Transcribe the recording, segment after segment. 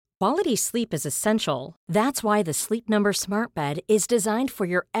Quality sleep is essential. That's why the Sleep Number Smart Bed is designed for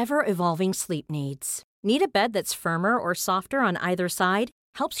your ever-evolving sleep needs. Need a bed that's firmer or softer on either side?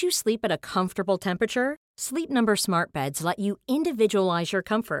 Helps you sleep at a comfortable temperature? Sleep Number Smart Beds let you individualize your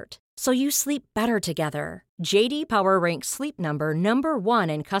comfort, so you sleep better together. J.D. Power ranks Sleep Number number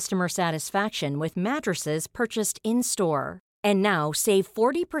 1 in customer satisfaction with mattresses purchased in-store. And now, save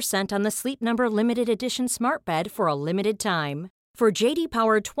 40% on the Sleep Number Limited Edition Smart Bed for a limited time. For J.D.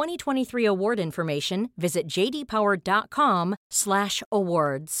 Power 2023 award information, visit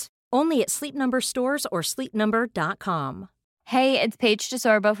jdpower.com/awards. Only at Sleep Number stores or sleepnumber.com. Hey, it's Paige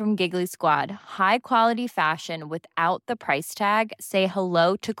DeSorbo from Giggly Squad. High quality fashion without the price tag. Say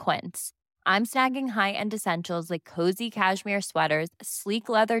hello to Quince. I'm snagging high-end essentials like cozy cashmere sweaters, sleek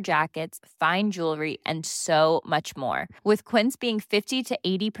leather jackets, fine jewelry, and so much more. With Quince being 50 to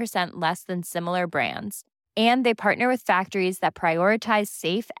 80% less than similar brands. And they partner with factories that prioritize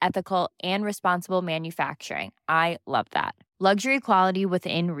safe, ethical, and responsible manufacturing. I love that. Luxury quality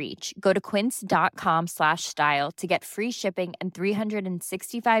within reach. Go to quince.com/style to get free shipping and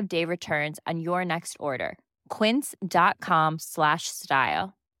 365-day returns on your next order.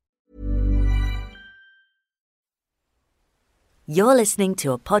 Quince.com/style. You're listening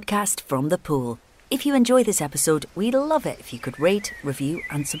to a podcast from The Pool. If you enjoy this episode, we'd love it if you could rate, review,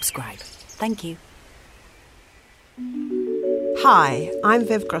 and subscribe. Thank you. Hi, I'm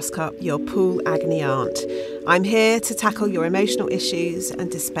Viv Groscott, your pool agony aunt. I'm here to tackle your emotional issues and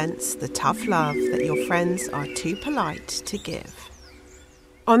dispense the tough love that your friends are too polite to give.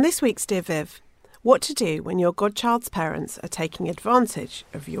 On this week's Dear Viv, what to do when your godchild's parents are taking advantage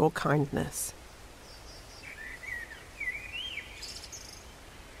of your kindness.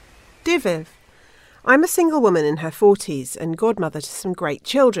 Dear Viv, I'm a single woman in her 40s and godmother to some great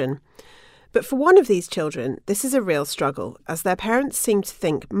children. But for one of these children, this is a real struggle, as their parents seem to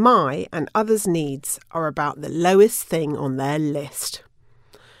think my and others' needs are about the lowest thing on their list.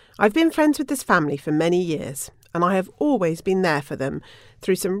 I've been friends with this family for many years, and I have always been there for them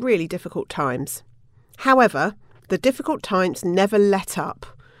through some really difficult times. However, the difficult times never let up.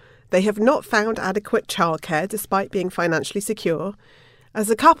 They have not found adequate childcare despite being financially secure. As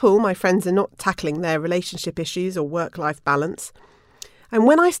a couple, my friends are not tackling their relationship issues or work-life balance. And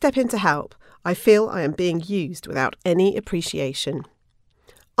when I step in to help, I feel I am being used without any appreciation.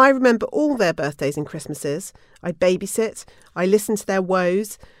 I remember all their birthdays and Christmases. I babysit. I listen to their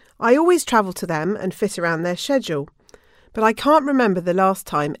woes. I always travel to them and fit around their schedule. But I can't remember the last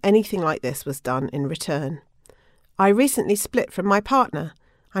time anything like this was done in return. I recently split from my partner,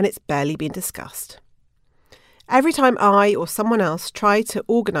 and it's barely been discussed. Every time I or someone else try to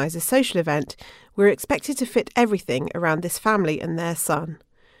organise a social event, we're expected to fit everything around this family and their son.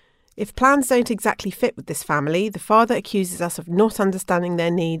 If plans don't exactly fit with this family, the father accuses us of not understanding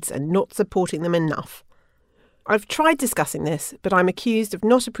their needs and not supporting them enough. I've tried discussing this, but I'm accused of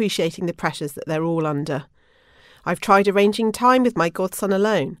not appreciating the pressures that they're all under. I've tried arranging time with my godson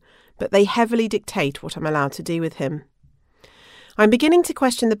alone, but they heavily dictate what I'm allowed to do with him. I'm beginning to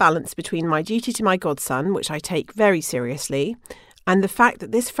question the balance between my duty to my godson, which I take very seriously, and the fact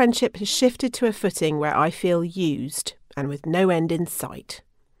that this friendship has shifted to a footing where I feel used and with no end in sight.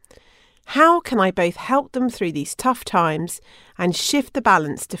 How can I both help them through these tough times and shift the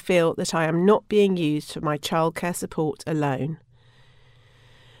balance to feel that I am not being used for my childcare support alone?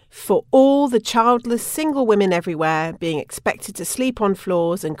 For all the childless single women everywhere being expected to sleep on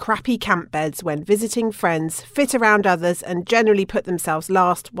floors and crappy camp beds when visiting friends, fit around others and generally put themselves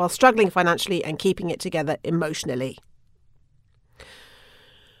last while struggling financially and keeping it together emotionally.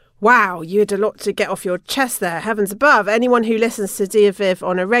 Wow, you had a lot to get off your chest there, heavens above. Anyone who listens to Dear Viv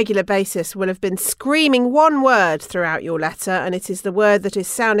on a regular basis will have been screaming one word throughout your letter, and it is the word that is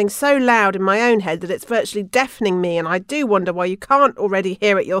sounding so loud in my own head that it's virtually deafening me, and I do wonder why you can't already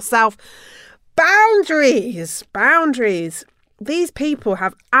hear it yourself. Boundaries! Boundaries! These people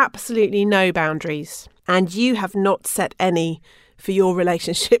have absolutely no boundaries, and you have not set any for your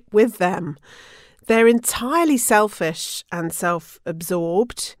relationship with them. They're entirely selfish and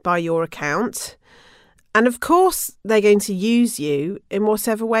self-absorbed by your account. And of course, they're going to use you in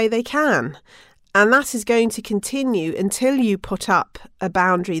whatever way they can. And that is going to continue until you put up a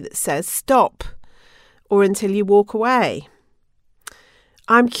boundary that says stop, or until you walk away.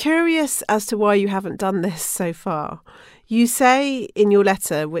 I'm curious as to why you haven't done this so far. You say in your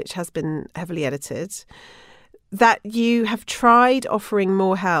letter, which has been heavily edited, that you have tried offering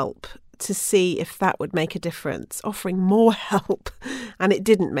more help to see if that would make a difference, offering more help, and it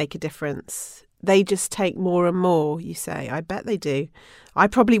didn't make a difference. They just take more and more, you say. I bet they do. I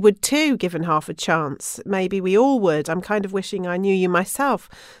probably would too, given half a chance. Maybe we all would. I'm kind of wishing I knew you myself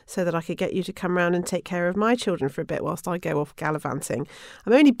so that I could get you to come round and take care of my children for a bit whilst I go off gallivanting.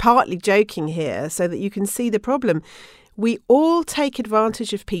 I'm only partly joking here so that you can see the problem. We all take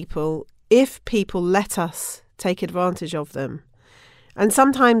advantage of people if people let us take advantage of them. And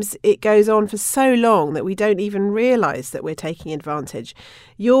sometimes it goes on for so long that we don't even realise that we're taking advantage.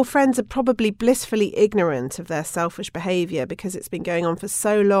 Your friends are probably blissfully ignorant of their selfish behaviour because it's been going on for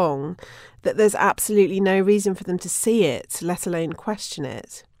so long that there's absolutely no reason for them to see it, let alone question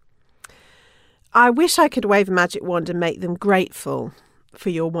it. I wish I could wave a magic wand and make them grateful for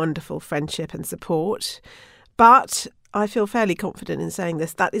your wonderful friendship and support, but I feel fairly confident in saying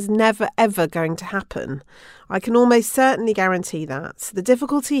this. That is never, ever going to happen. I can almost certainly guarantee that. The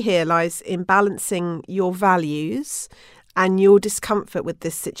difficulty here lies in balancing your values and your discomfort with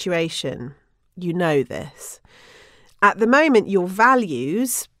this situation. You know this. At the moment, your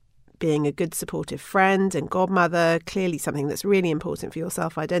values, being a good supportive friend and godmother, clearly something that's really important for your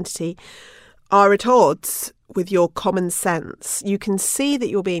self-identity, are at odds with your common sense. You can see that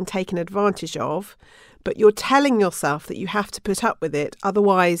you're being taken advantage of, but you're telling yourself that you have to put up with it.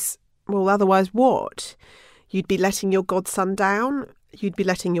 Otherwise what? You'd be letting your godson down. You'd be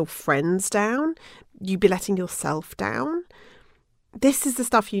letting your friends down. You'd be letting yourself down. This is the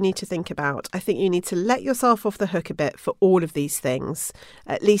stuff you need to think about. I think you need to let yourself off the hook a bit for all of these things.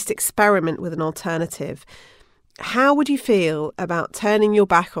 At least experiment with an alternative. How would you feel about turning your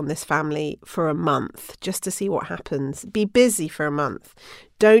back on this family for a month just to see what happens? Be busy for a month.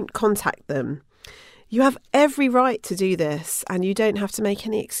 Don't contact them. You have every right to do this, and you don't have to make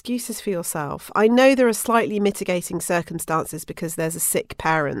any excuses for yourself. I know there are slightly mitigating circumstances because there's a sick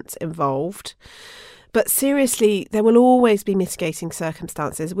parent involved, but seriously, there will always be mitigating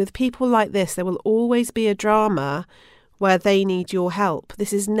circumstances. With people like this, there will always be a drama where they need your help.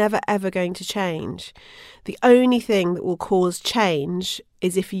 This is never, ever going to change. The only thing that will cause change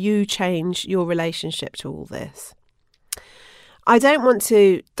is if you change your relationship to all this. I don't want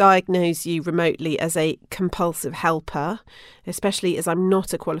to diagnose you remotely as a compulsive helper, especially as I'm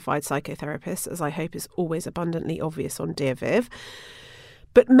not a qualified psychotherapist, as I hope is always abundantly obvious on Dear Viv.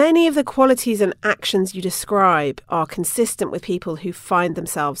 But many of the qualities and actions you describe are consistent with people who find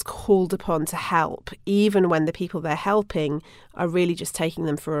themselves called upon to help, even when the people they're helping are really just taking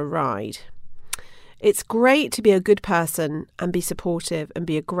them for a ride. It's great to be a good person and be supportive and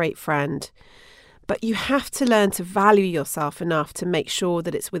be a great friend. But you have to learn to value yourself enough to make sure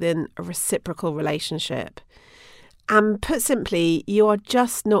that it's within a reciprocal relationship. And put simply, you are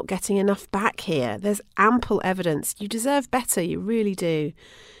just not getting enough back here. There's ample evidence. You deserve better, you really do.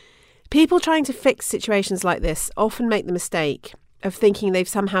 People trying to fix situations like this often make the mistake of thinking they've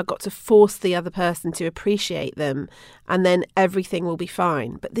somehow got to force the other person to appreciate them and then everything will be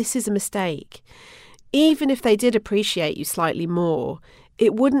fine. But this is a mistake. Even if they did appreciate you slightly more,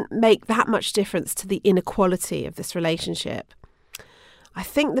 it wouldn't make that much difference to the inequality of this relationship. I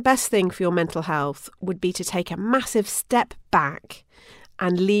think the best thing for your mental health would be to take a massive step back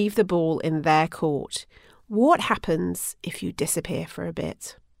and leave the ball in their court. What happens if you disappear for a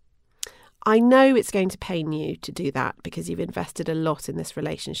bit? I know it's going to pain you to do that because you've invested a lot in this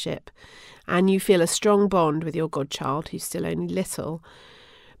relationship and you feel a strong bond with your godchild, who's still only little,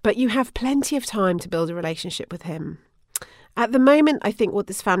 but you have plenty of time to build a relationship with him. At the moment, I think what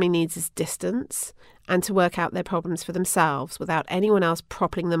this family needs is distance and to work out their problems for themselves without anyone else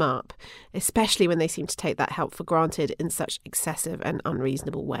propping them up, especially when they seem to take that help for granted in such excessive and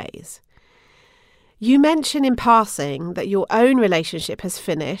unreasonable ways. You mention in passing that your own relationship has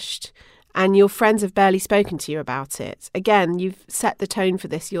finished and your friends have barely spoken to you about it. Again, you've set the tone for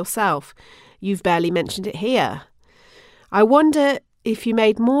this yourself. You've barely mentioned it here. I wonder if you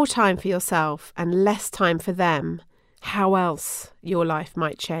made more time for yourself and less time for them, how else your life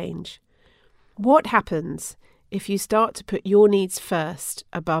might change. What happens if you start to put your needs first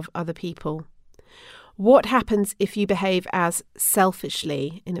above other people? What happens if you behave as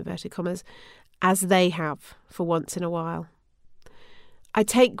selfishly, in inverted commas, as they have for once in a while? I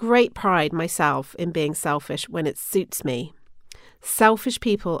take great pride myself in being selfish when it suits me. Selfish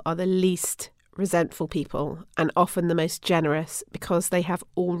people are the least resentful people and often the most generous because they have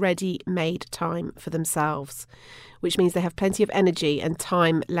already made time for themselves, which means they have plenty of energy and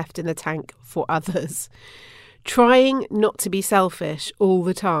time left in the tank for others. Trying not to be selfish all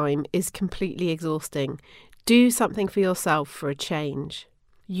the time is completely exhausting. Do something for yourself for a change.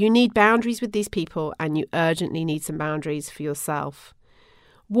 You need boundaries with these people and you urgently need some boundaries for yourself.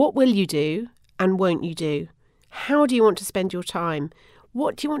 What will you do and won't you do? How do you want to spend your time?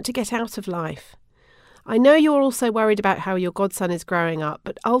 What do you want to get out of life? I know you're also worried about how your godson is growing up,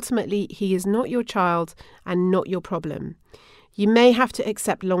 but ultimately he is not your child and not your problem. You may have to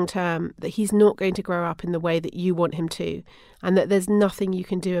accept long term that he's not going to grow up in the way that you want him to, and that there's nothing you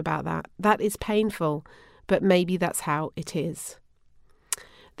can do about that. That is painful, but maybe that's how it is.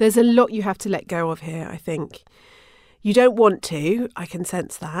 There's a lot you have to let go of here, I think. You don't want to, I can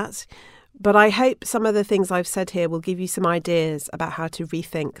sense that, but I hope some of the things I've said here will give you some ideas about how to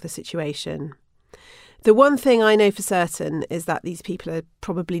rethink the situation. The one thing I know for certain is that these people are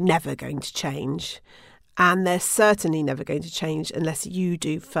probably never going to change, and they're certainly never going to change unless you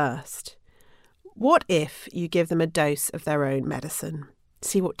do first. What if you give them a dose of their own medicine?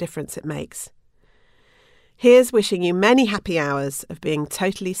 See what difference it makes. Here's wishing you many happy hours of being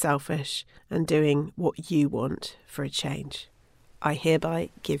totally selfish and doing what you want for a change. I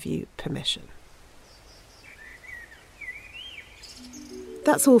hereby give you permission.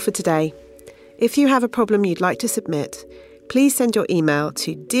 That's all for today. If you have a problem you'd like to submit, please send your email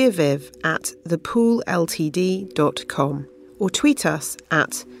to dearviv@thepoolltd.com or tweet us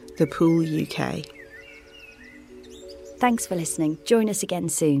at thepooluk. Thanks for listening. Join us again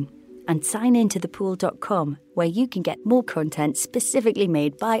soon. And sign in to thepool.com, where you can get more content specifically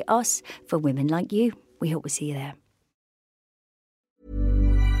made by us for women like you. We hope we'll see you there.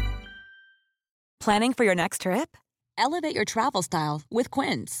 Planning for your next trip? Elevate your travel style with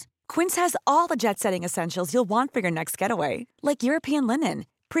Quince. Quince has all the jet-setting essentials you'll want for your next getaway, like European linen,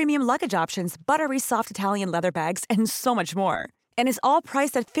 premium luggage options, buttery soft Italian leather bags, and so much more. And is all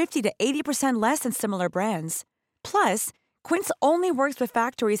priced at 50 to 80% less than similar brands. Plus, Quince only works with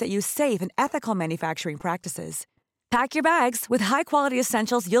factories that use safe and ethical manufacturing practices. Pack your bags with high-quality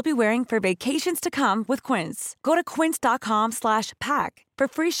essentials you'll be wearing for vacations to come with Quince. Go to quince.com/pack for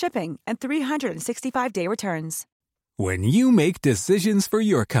free shipping and 365-day returns. When you make decisions for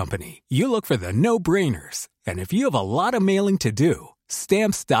your company, you look for the no-brainers. And if you have a lot of mailing to do,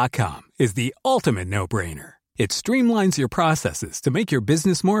 Stamps.com is the ultimate no-brainer. It streamlines your processes to make your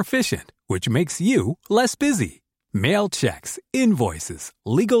business more efficient, which makes you less busy. Mail checks, invoices,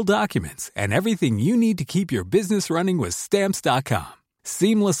 legal documents, and everything you need to keep your business running with Stamps.com.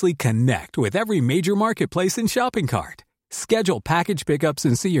 Seamlessly connect with every major marketplace and shopping cart. Schedule package pickups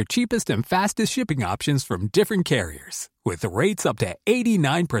and see your cheapest and fastest shipping options from different carriers, with rates up to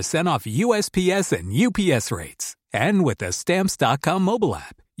 89% off USPS and UPS rates. And with the Stamps.com mobile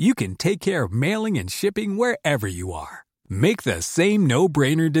app, you can take care of mailing and shipping wherever you are. Make the same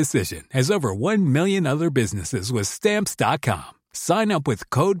no-brainer decision as over 1 million other businesses with Stamps.com. Sign up with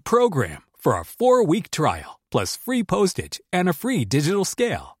code PROGRAM for a 4-week trial, plus free postage and a free digital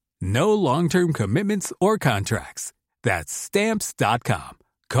scale. No long-term commitments or contracts. That's Stamps.com.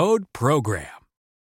 Code PROGRAM.